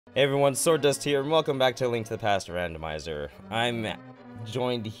Hey everyone, Sword here, and welcome back to Link to the Past Randomizer. I'm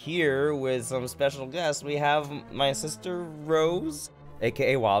joined here with some special guests. We have my sister Rose,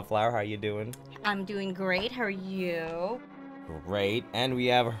 aka Wildflower. How you doing? I'm doing great. How are you? Great. And we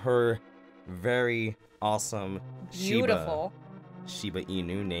have her very awesome Beautiful Shiba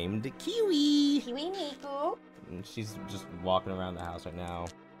Inu named Kiwi. Kiwi Miku. And she's just walking around the house right now.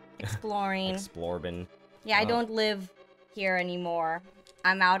 Exploring. Exploring. Yeah, I don't live here anymore.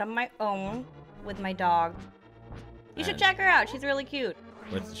 I'm out on my own with my dog. You should check her out. She's really cute.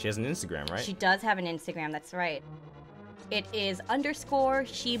 She has an Instagram, right? She does have an Instagram. That's right. It is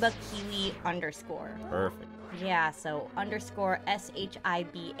 _Shiba Kiwi _. Perfect. Yeah, so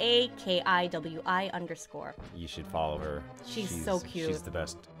 _SHIBAKIWI_. You should follow her. She's so cute. She's the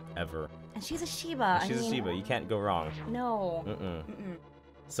best ever. And she's a Shiba. She's a Shiba. You can't go wrong. No.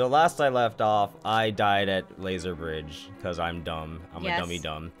 So last I left off, I died at Laser Bridge because I'm dumb. I'm a dummy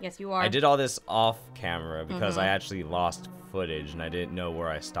dumb. Yes, you are. I did all this off camera because I actually lost footage and I didn't know where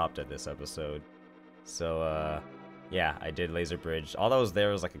I stopped at this episode. So, yeah, I did Laser Bridge. All that was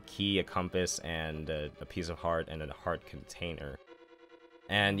there was like a key, a compass, and a piece of heart and a heart container.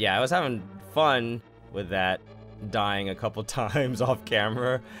 And yeah, I was having fun with that, dying a couple times off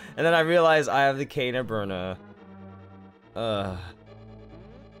camera. And then I realized I have the Kana Burna.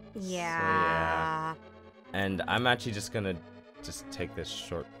 Yeah. So, yeah. And I'm actually just gonna take this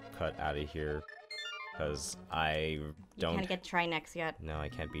shortcut out of here because I don't. You can't get Trinex yet. No, I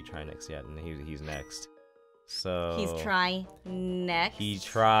can't beat Trinex yet, and he's next. So he's try next. He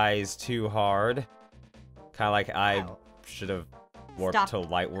tries too hard. Kind of like I should have warped to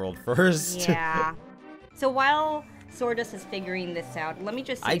Light World first. Yeah. So while Swordust is figuring this out, let me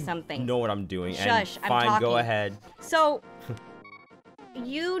just say something. I know what I'm doing. Shush, and fine, I'm talking. Go ahead. So.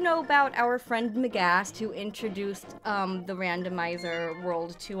 You know about our friend Magast who introduced the randomizer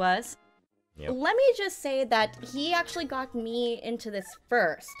world to us. Yep. Let me just say that he actually got me into this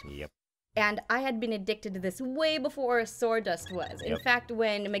first. Yep. And I had been addicted to this way before Swordust was. In fact,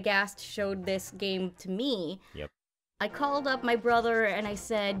 when Magast showed this game to me, I called up my brother and I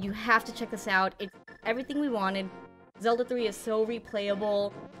said, you have to check this out. It's everything we wanted. Zelda 3 is so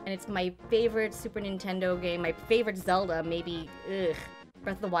replayable, and it's my favorite Super Nintendo game, my favorite Zelda, maybe,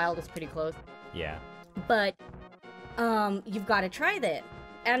 Breath of the Wild is pretty close. Yeah. But, you've got to try this.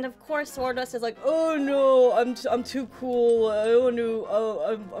 And of course, Swordust is like, oh no, I'm too cool. I want to,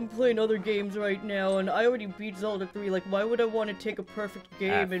 I'm playing other games right now, and I already beat Zelda 3. Like, why would I want to take a perfect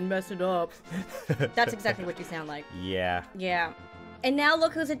game and mess it up? That's exactly what you sound like. Yeah. Yeah. And now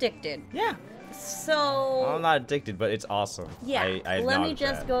look who's addicted. Yeah. So... Well, I'm not addicted, but it's awesome. Yeah. I let me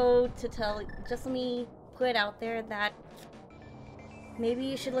just let me put out there that maybe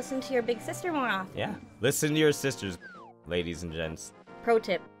you should listen to your big sister more often. Yeah. Listen to your sisters, ladies and gents. Pro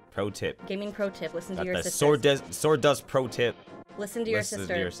tip. Pro tip. Gaming pro tip. Listen to your sisters. Swordust pro tip. Listen to your sisters.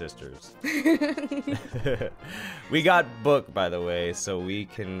 Listen to your sisters. We got book, by the way, so we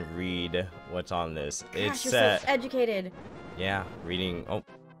can read what's on this. Gosh, you're so educated. Yeah, reading. Oh.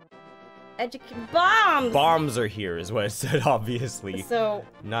 Bombs! Bombs are here, is what it said, obviously. So.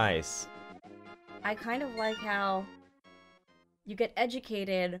 Nice. I kind of like how you get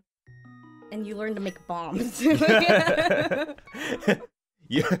educated and you learn to make bombs. you learn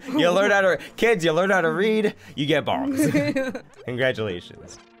how to... Kids, you learn how to read, you get bombs.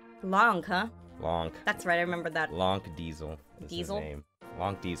 Congratulations. Lonk, huh? Lonk. That's right, I remember that. Lonk Diesel is Diesel? his name.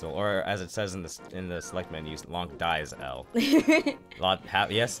 Lonk Diesel, or as it says in the select menu, Lonk dies L.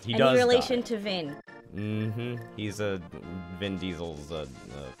 Yes, he does. Any relation to Vin? Mm-hmm. He's Vin Diesel's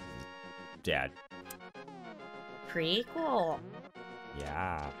dad. Prequel.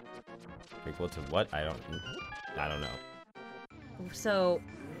 Yeah. Prequel to what? I don't know. So,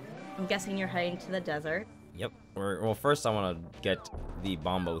 I'm guessing you're heading to the desert. Yep. Well, first I want to get the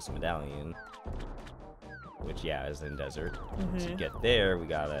Bombos medallion. Which, yeah, is in desert. To get there, we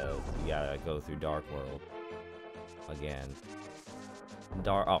gotta go through Dark World again.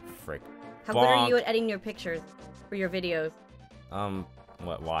 Oh, frick! How good are you at editing your pictures or your videos?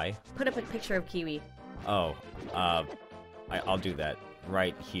 What? Why? Put up a picture of Kiwi. Oh, I'll do that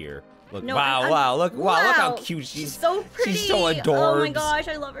right here. Look! No, wow! Look how cute she's so pretty. She's so adorable. Oh my gosh,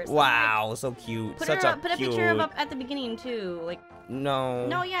 I love her so much. So cute. Put a picture of up at the beginning too, like. No.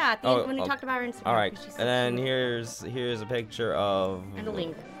 No, yeah, at the end when we talked about her Instagram. All right, so and then here's a picture of and a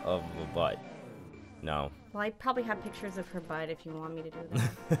link of a butt. No. Well, I probably have pictures of her butt if you want me to do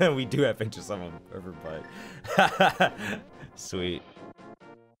that. We do have pictures of her butt. Sweet.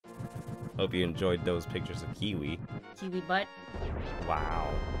 Hope you enjoyed those pictures of Kiwi. Kiwi butt. Wow.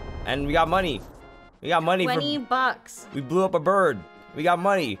 And we got money. We got money 20 bucks. We blew up a bird. We got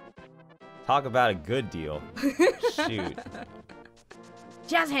money. Talk about a good deal. Shoot.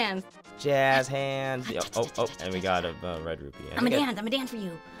 Jazz hands. Jazz hands. Oh, and we got a red rupee. I'm a dance for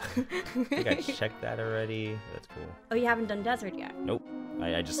you. I think I checked that already. That's cool. Oh, you haven't done desert yet? Nope.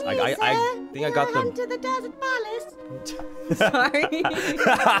 I think I got the... to the desert palace. Sorry.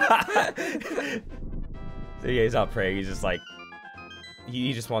 So yeah, he's not praying. He's just like...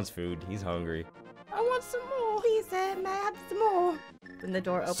 He just wants food. He's hungry. I want some more. Please, may I have some more? When the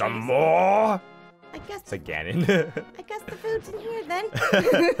door opens. Some more? I guess... It's like Ganon. I guess the food's in here, then.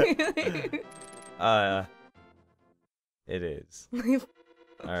 It is.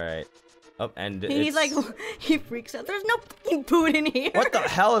 Alright. Oh, and he's like... He freaks out. There's no fucking food in here. What the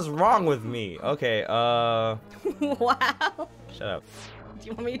hell is wrong with me? Okay, Wow. Shut up. Do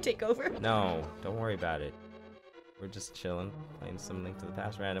you want me to take over? No, don't worry about it. We're just chilling, playing some Link to the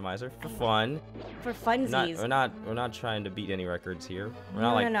Past randomizer for fun. For funsies. We're not trying to beat any records here. We're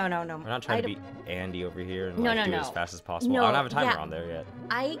not no. We're not trying to beat Andy over here and do it as fast as possible. No, I don't have a timer on there yet.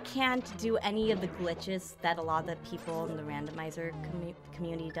 I can't do any of the glitches that a lot of the people in the randomizer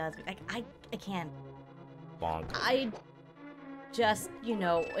community does. I can't. Bonk. I just, you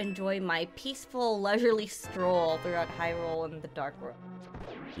know, enjoy my peaceful, leisurely stroll throughout Hyrule and the Dark World.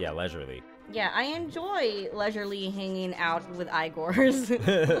 Yeah, leisurely. Yeah, I enjoy leisurely hanging out with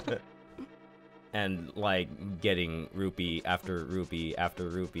Igors. And, like, getting rupee after rupee after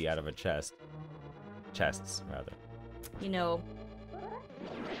rupee out of a chest. Chests, rather. You know.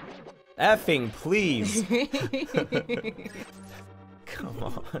 Effing please! Come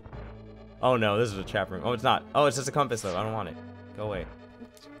on. Oh no, this is a trap room. Oh, it's not. Oh, it's just a compass, though. I don't want it. Go away.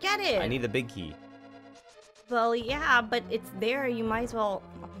 Get it! I need the big key. Well, yeah, but it's there. You might as well...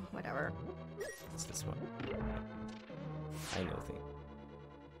 Whatever. It's this one. I know things.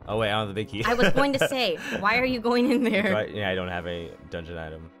 Oh wait, I don't have the big key. I was going to say, why are you going in there? Yeah, I don't have a dungeon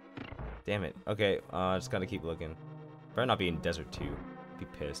item. Damn it. Okay, just gotta keep looking. Better not be in desert 2. Be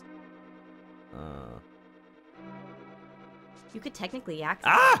pissed. You could technically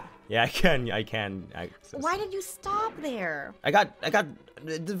access. Ah! Yeah, I can access. Why did you stop there? I got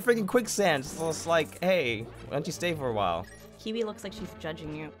the freaking quicksand. So it's like, hey, why don't you stay for a while? Kiwi looks like she's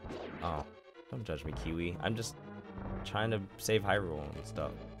judging you. Oh, don't judge me, Kiwi. I'm just trying to save Hyrule and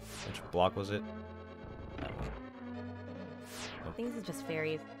stuff. Which block was it? That one. I think this is just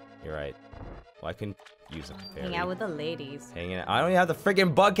fairies. You're right. Well, I can use a fairy. Hang out with the ladies. Hanging out. I don't even have the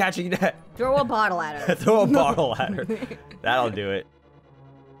freaking bug catching net. Throw a bottle at her. Throw a bottle at her. That'll do it.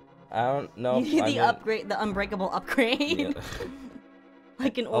 I don't know. You need the upgrade, the unbreakable upgrade. Yeah.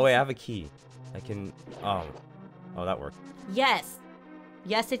 Like an old... Oh wait, I have a key. I can. Oh, that worked. Yes.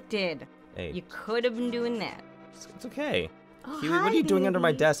 Yes, it did. Hey. You could have been doing that. It's okay. Oh, Kiwi, hi, what are you doing baby. under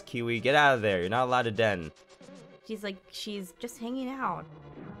my desk, Kiwi? Get out of there. You're not allowed to den. She's just hanging out.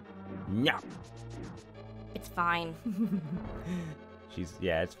 No. It's fine.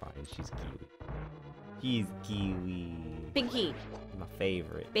 Yeah, it's fine. She's Kiwi. He's Kiwi. Big key. My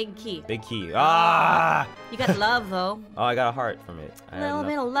favorite. Big key. Big key. Ah! You got love, though. Oh, I got a heart from it. A little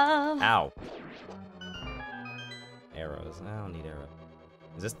bit of love. Ow. Arrows. I don't need arrows.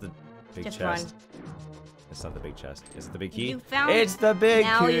 Is this the big Just chest? run. It's not the big chest. Is it the big key? You found It's the big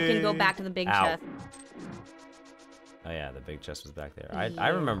Now key. you can go back to the big Ow. chest. Oh yeah, the big chest was back there. Yeah. I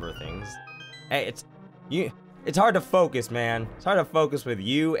remember things. Hey, it's hard to focus, man. It's hard to focus with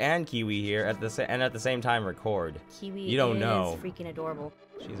you and Kiwi here at the same time record. Kiwi You don't know. is freaking adorable.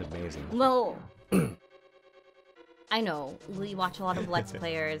 She's amazing. Well, I know. We watch a lot of Let's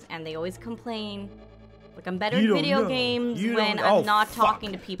Players, and they always complain. Like, I'm better at video games when I'm not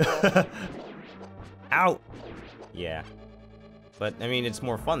talking to people. Ow! Yeah. But, I mean, it's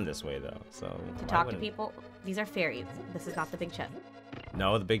more fun this way, though, so... To talk to people? These are fairies. This is not the big chest.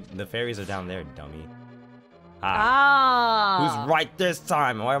 No, the fairies are down there, dummy. Ah! Who's right this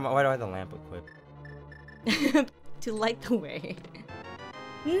time? Why do I have the lamp equipped? To light the way.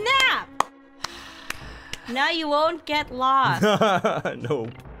 Nap! Now you won't get lost.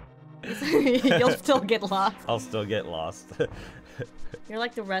 Nope. You'll still get lost. I'll still get lost. You're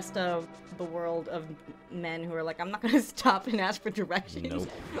like the rest of the world of men who are like, I'm not gonna stop and ask for directions.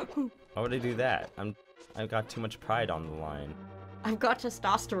 Nope. Why would I do that? I've got too much pride on the line. I've got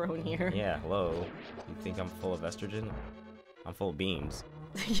testosterone here. Yeah, hello. You think I'm full of estrogen? I'm full of beans.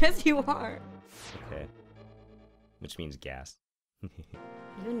 Yes, you are. Okay. Which means gas. You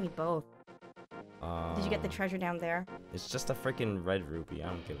and me both. Did you get the treasure down there? It's just a freaking red rupee. I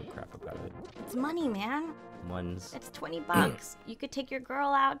don't give a crap about it. It's money, man. Ones. It's 20 bucks. You could take your girl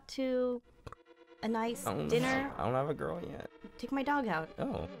out to a nice dinner. I don't have a girl yet. Take my dog out.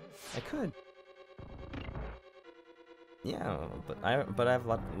 Oh, I could. Yeah, but I have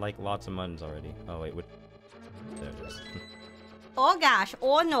lots of muns already. Oh wait, what? There it is. Oh gosh!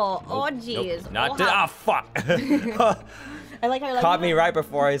 Oh no! Oh jeez! Nope. Not today! Ah, fuck! I like how Caught me right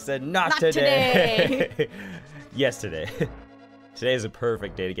before I said not today. Yesterday. Today is a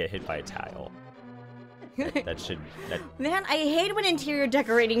perfect day to get hit by a tile. That should. Man, I hate when interior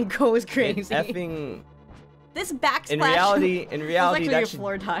decorating goes crazy. Effing. This backsplash. In reality, that should.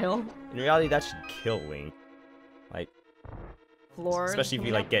 Floor tile. In reality, that should kill Link. Like. Floor. Especially if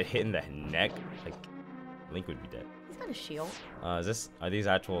you like get hit in the neck, like Link would be dead. He's got a shield. Are these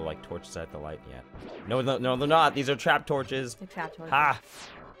actual like torches at the light? Yeah. No, they're not. These are trap torches. They're trap torches. Ha!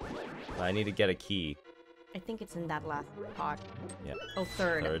 I need to get a key. I think it's in that last pot. Yeah. Oh,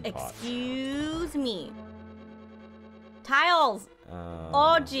 third pot. Excuse me. Tiles.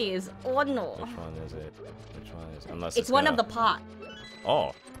 Oh jeez. Oh no. Which one is it? Which one is? Unless it's one of the pot.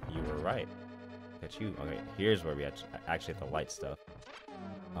 Oh, you were right. At you. Okay, here's where we actually have to light stuff.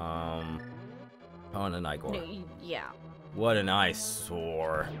 Oh, and an Igor. No, yeah. What an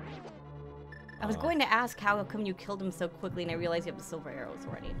eyesore. I was going to ask how come you killed him so quickly, and I realized you have the silver arrows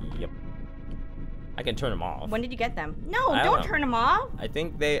already. Yep. I can turn them off. When did you get them? No, don't turn them off. I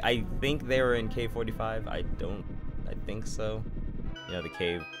think they were in cave 45. I think so. You know, the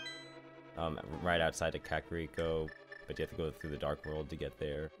cave right outside of Kakariko, but you have to go through the dark world to get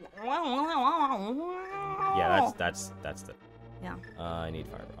there. Yeah, that's the. Yeah. I need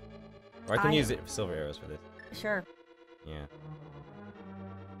fire rock. Or I can use silver arrows for this. Sure. Yeah.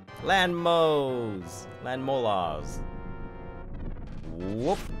 Landmolas.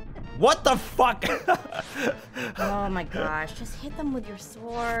 Whoop. What the fuck? Oh my gosh, just hit them with your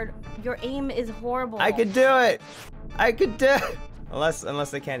sword. Your aim is horrible. I could do it. I could do it.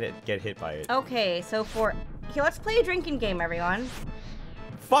 Unless they can't get hit by it. Okay, so let's play a drinking game, everyone.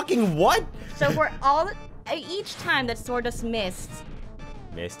 Fucking what? So for each time that Swordust missed,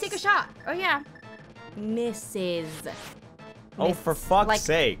 take a shot. Oh yeah. Misses. Oh, for fuck's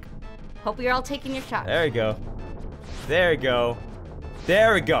sake. Hope you're all taking your shots. There we go. There we go.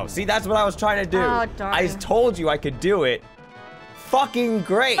 There we go. See, that's what I was trying to do. Oh, darn. I told you I could do it. Fucking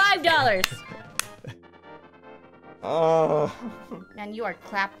great. $5. Oh. And you are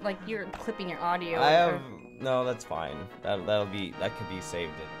you're clipping your audio. No, that's fine. That could be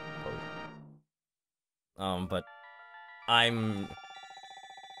saved in post. But I'm.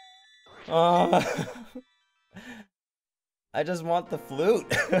 I just want the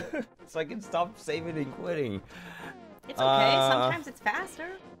flute, so I can stop saving and quitting. It's okay. Sometimes it's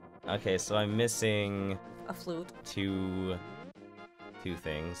faster. Okay, so I'm missing a flute. Two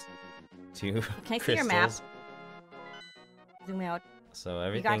things. Can I see your map? Zoom out. So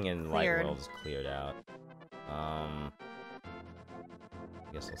everything in Light World is cleared out. I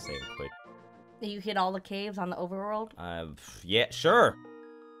guess I'll save and quit. You hit all the caves on the overworld? Yeah, sure.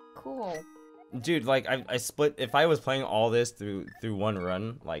 Cool. Dude, like I split. If I was playing all this through one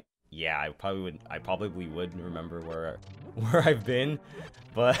run, like yeah, I probably would remember where I've been,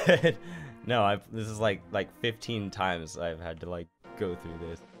 but no, this is like 15 times I've had to like go through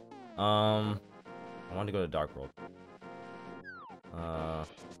this. I want to go to Dark World.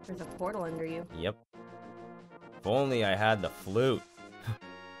 There's a portal under you. Yep. If only I had the flute.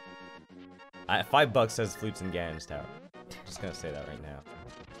 $5 says flutes in Ganon's Tower. Just gonna say that right now.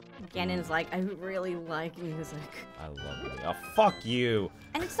 Ganon's like, I really like music. I love it. Oh, fuck you.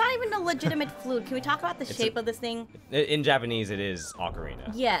 And it's not even a legitimate flute. Can we talk about the shape of this thing? In Japanese, it is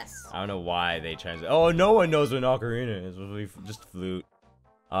ocarina. Yes. I don't know why they translate. Oh, no one knows what an ocarina is. It's just flute.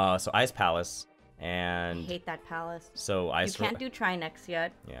 So Ice Palace. And I hate that palace. So Ice You can't do Trinex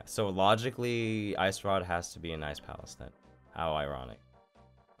yet. Yeah. So logically, Ice Rod has to be an Ice Palace then. How ironic.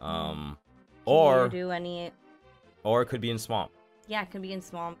 Can or you do any? Or it could be in Swamp. Yeah, it could be in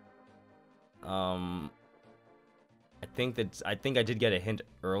Swamp. I think I did get a hint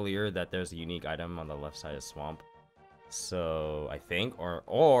earlier that there's a unique item on the left side of Swamp. So I think,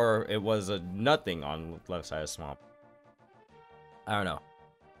 or it was a nothing on left side of Swamp. I don't know.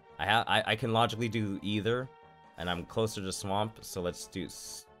 I can logically do either, and I'm closer to Swamp, so let's do.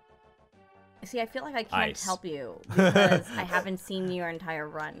 See, I feel like I can't help you because I haven't seen your entire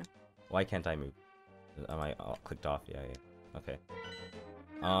run. Why can't I move? Am I clicked off? Yeah. Okay.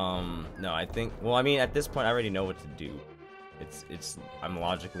 No, I think. Well, I mean, at this point, I already know what to do. I'm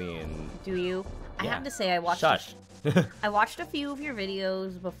logically in. Do you? Yeah. I have to say, I watched. Shush. I watched a few of your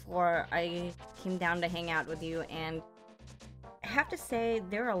videos before I came down to hang out with you, and I have to say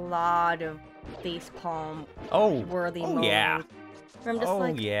there are a lot of facepalm worthy moments. Yeah. Where I'm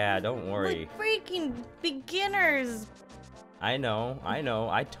just yeah, don't worry. Like freaking beginners. I know.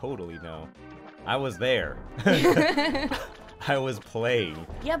 I totally know. I was there. I was playing.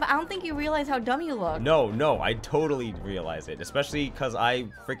 Yeah, but I don't think you realize how dumb you look. No, I totally realize it. Especially because I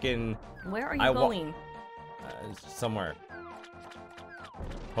freaking... Where are you going? Somewhere.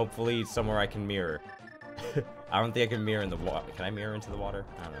 Hopefully somewhere I can mirror. I don't think I can mirror in the water. Can I mirror into the water?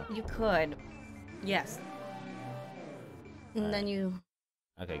 I don't know. You could. Yes. And then you...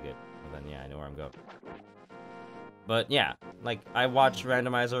 Okay, good. Well then, yeah, I know where I'm going. But yeah, like, I watch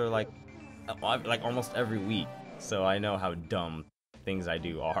Randomizer like almost every week. So I know how dumb things I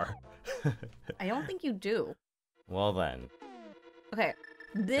do are. I don't think you do. Well then. Okay.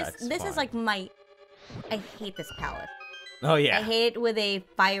 This is like my... I hate this palette. Oh yeah. I hate it with a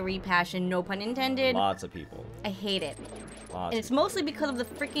fiery passion, no pun intended. Lots of people. I hate it. Lots and it's mostly because of the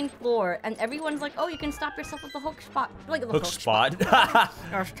freaking floor, and everyone's like, oh, you can stop yourself with the hook spot. Like the hook spot?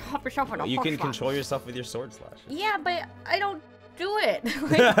 Or stop yourself with a you hook can spot. control yourself with your sword slash. Yeah, but I don't do it.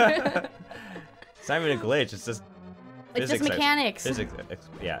 It's not even a glitch, it's just it's just mechanics.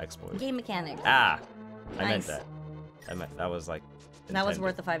 Yeah, exploit. Game mechanics. Ah! I Nice. meant that. That was like... That was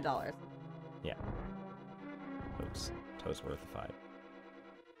worth the $5. Yeah. Oops. Toast worth the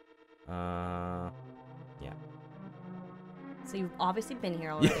 5. Yeah. So you've obviously been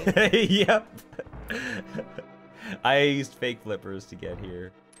here already. Yep. I used fake flippers to get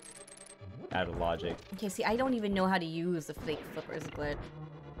here. Out of logic. Okay, see, I don't even know how to use the fake flippers glitch.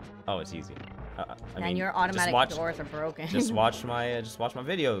 Oh, it's easy. I mean, your automatic doors are broken. Just watch my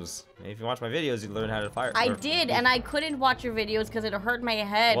videos. If you watch my videos, you learn how to fire. I did, and I couldn't watch your videos because it hurt my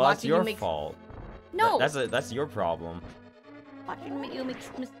head. Well, that's watching your you make... fault. No. That's your problem. Watching you make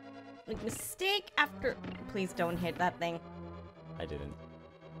mistake after... Please don't hit that thing. I didn't.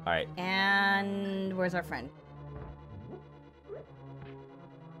 Alright. And... where's our friend?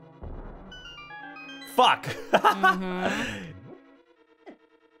 Fuck!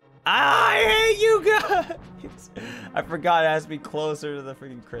 I hate you guys! I forgot it has to be closer to the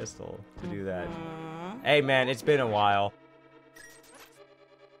freaking crystal to do that. Hey man, it's been a while.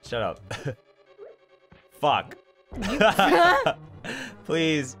 Shut up. Fuck.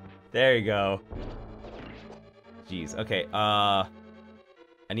 Please. There you go. Jeez. Okay. I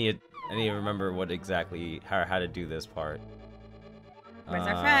need to remember what exactly how to do this part. Where's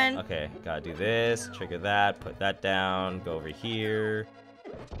our friend? Okay, gotta do this. Trigger that. Put that down. Go over here.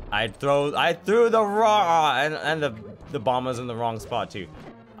 I threw the wrong and the bomb was in the wrong spot too.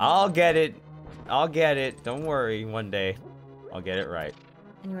 I'll get it. I'll get it. Don't worry. One day, I'll get it right.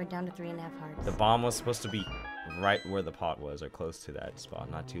 And you were down to 3.5 hearts. The bomb was supposed to be right where the pot was, or close to that spot,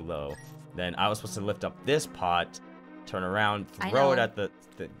 not too low. Then I was supposed to lift up this pot, turn around, throw it at the.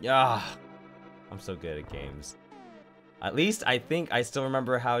 I'm so good at games. At least I think I still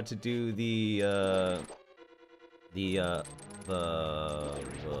remember how to do the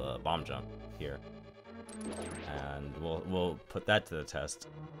bomb jump here, and we'll put that to the test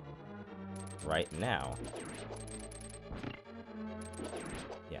right now.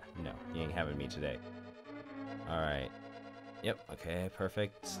 Yeah, no, you ain't having me today. All right. Yep. Okay.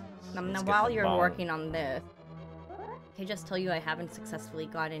 Perfect. Now while you're working on this, can I just tell you I haven't successfully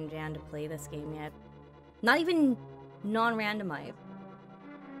gotten Jan to play this game yet. Not even non-randomized.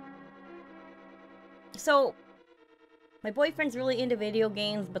 So, my boyfriend's really into video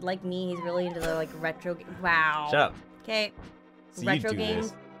games, but like me, he's really into the like retro. Wow. Shut up. Okay. So retro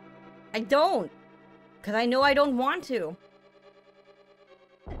games. I don't, cause I know I don't want to.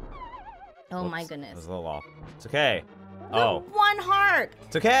 Oh my goodness. It was a little off. It's okay. Oh. 1 heart.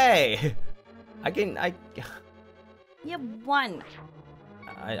 It's okay. You have 1.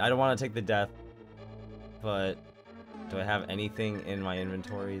 I don't want to take the death, but do I have anything in my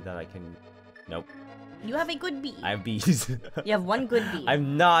inventory that I can? Nope. You have a good bee. I have bees. You have 1 good bee.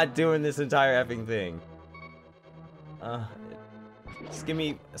 I'm not doing this entire effing thing. Just give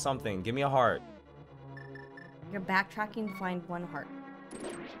me something. Give me a heart. You're backtracking to find 1 heart.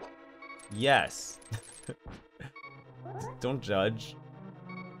 Yes. Don't judge.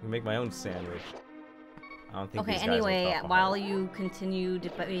 I can make my own sandwich. I don't think. Okay. Anyway, while you continue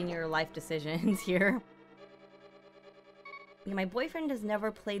debating your life decisions here, yeah, my boyfriend has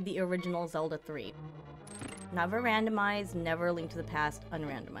never played the original Zelda 3. Never randomized, never Link to the Past,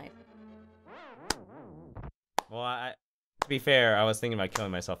 unrandomized. Well, to be fair, I was thinking about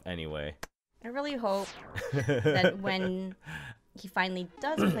killing myself anyway. I really hope that when he finally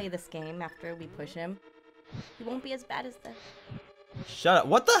does play this game after we push him, he won't be as bad as this. Shut up.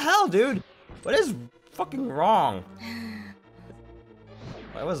 What the hell, dude? What is fucking wrong?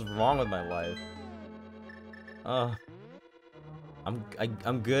 What was wrong with my life?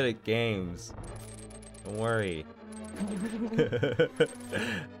 I'm good at games. Don't worry.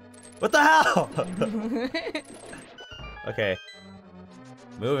 What the hell? Okay.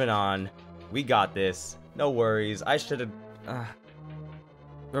 Moving on. We got this. No worries. I should have...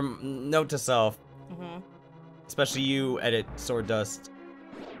 note to self. Especially you, edit Sword Dust.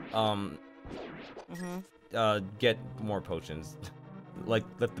 Get more potions. Like,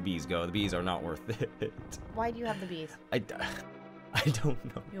 let the bees go. The bees are not worth it. Why do you have the bees? I don't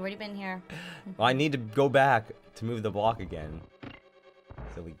know. You've already been here. Well, I need to go back to move the block again.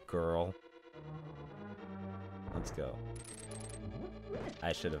 Silly girl. Let's go.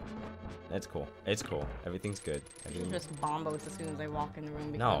 I should have. It's cool. It's cool. Everything's good. You just bombos as soon as I walk in the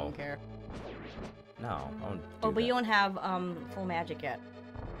room because I don't care. No, I don't. Oh, but you don't have full magic yet.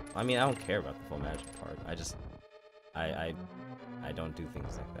 I mean, I don't care about the full magic part. I just, I don't do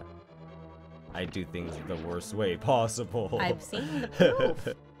things like that. I do things the worst way possible. I've seen the proof.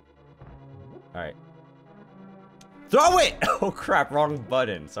 All right. Throw it! Oh crap! Wrong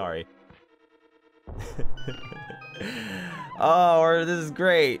button. Sorry. Oh, this is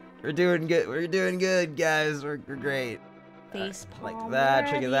great. We're doing good. We're doing good, guys. We're great. Face palm like that.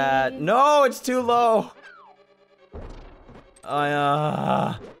 ready. Check that. No, it's too low.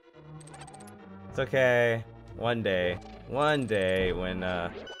 It's okay. One day when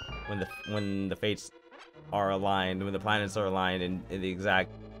the fates are aligned, when the planets are aligned in the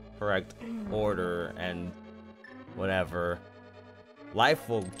exact correct order and whatever, life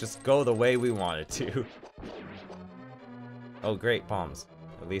will just go the way we want it to. Oh, great, bombs.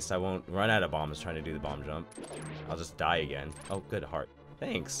 At least I won't run out of bombs trying to do the bomb jump. I'll just die again. Oh, good heart.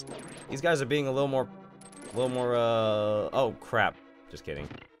 Thanks. These guys are being a little more, oh, crap. Just kidding.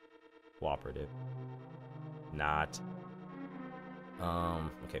 Cooperative. Not.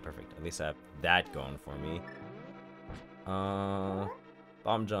 Okay, perfect. At least I have that going for me.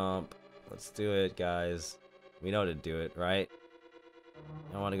 Bomb jump. Let's do it, guys. We know how to do it, right?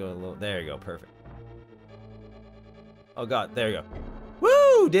 I want to go a little, there you go, perfect. Oh god, there you go.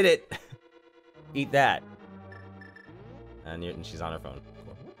 Woo! Did it! Eat that. And she's on her phone.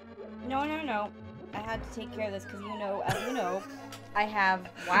 Cool. No. I had to take care of this because you know, as you know, I have,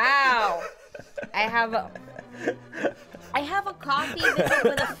 wow. I have a coffee visit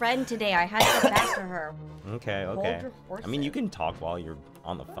with a friend today. I had to get back to her. Okay. I mean, you can talk while you're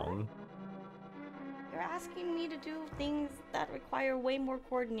on the phone. You're asking me to do things that require way more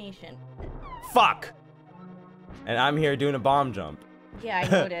coordination. Fuck! And I'm here doing a bomb jump. Yeah, I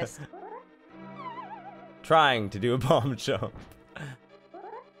noticed. Trying to do a bomb jump.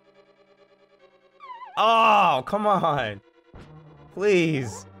 Oh, come on.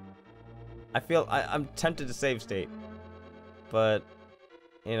 Please. I'm tempted to save state. But,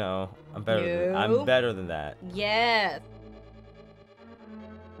 you know, I'm better than that. Yes.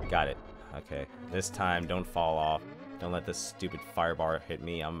 Got it. Okay. This time, don't fall off. Don't let this stupid firebar hit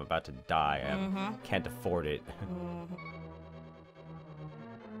me. I'm about to die. I can't afford it.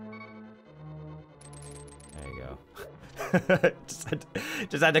 There you go.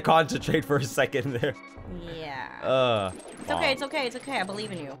 just had to concentrate for a second there. Yeah. It's okay. I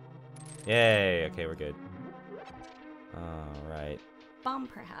believe in you. Yay. Okay, we're good. Alright. Bomb,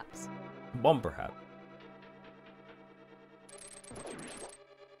 perhaps. Bomb, perhaps.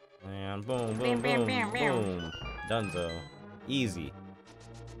 And boom, boom, boom, boom. Dunzo. Easy.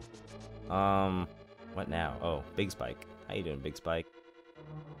 What now? Oh, Big Spike. How you doing, Big Spike?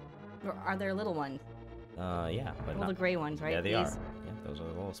 Or are there little ones? Yeah, but not the gray ones, right? Yeah, they are. Yeah, those are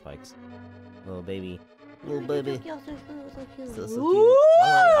the little spikes. Little baby. Little baby. So cute.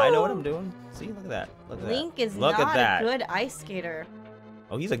 I know what I'm doing. See, look at that. Look at that. Link is not a good ice skater.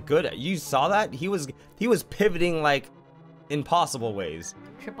 Oh, he's a good. You saw that? He was pivoting like impossible ways.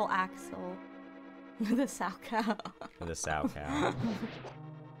 Triple axel. The sow cow. The sow cow.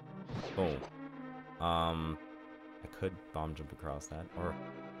 Boom. I could bomb jump across that or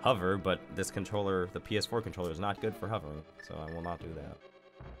hover, but this controller, the PS4 controller, is not good for hovering, so I will not do that.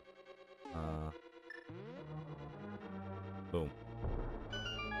 Boom.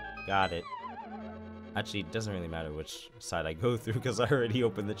 Got it. Actually, it doesn't really matter which side I go through because I already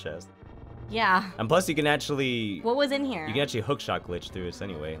opened the chest. Yeah. And plus, you can actually. What was in here? You can actually hookshot glitch through this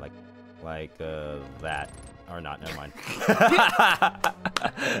anyway, like that. Or not, never mind.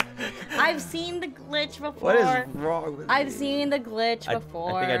 I've seen the glitch before. What is wrong with I've me? seen the glitch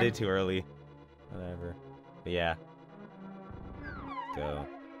before. I think I did too early. Whatever. But yeah. Let's go.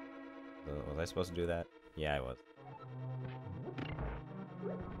 Was I supposed to do that? Yeah, I was.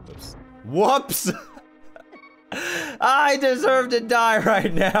 Whoops. Whoops! I deserve to die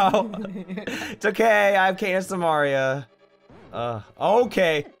right now. It's okay, I have Canis Samaria.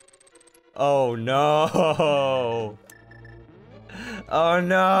 Okay. Oh no! Oh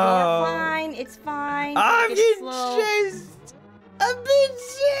no! You're fine. It's fine. I'm It's being slow. chased. I'm being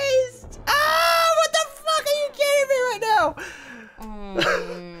chased. Ah! What the fuck are you kidding me right now?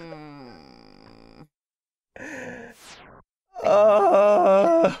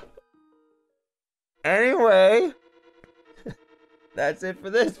 Anyway, that's it for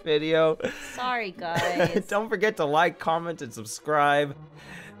this video. Sorry, guys. Don't forget to like, comment, and subscribe.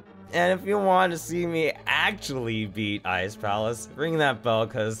 And if you want to see me actually beat Ice Palace, ring that bell,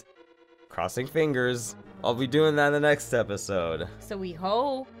 because, crossing fingers, I'll be doing that in the next episode. So we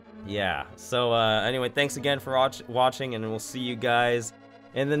hope. Yeah, so anyway, thanks again for watching, and we'll see you guys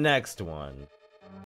in the next one.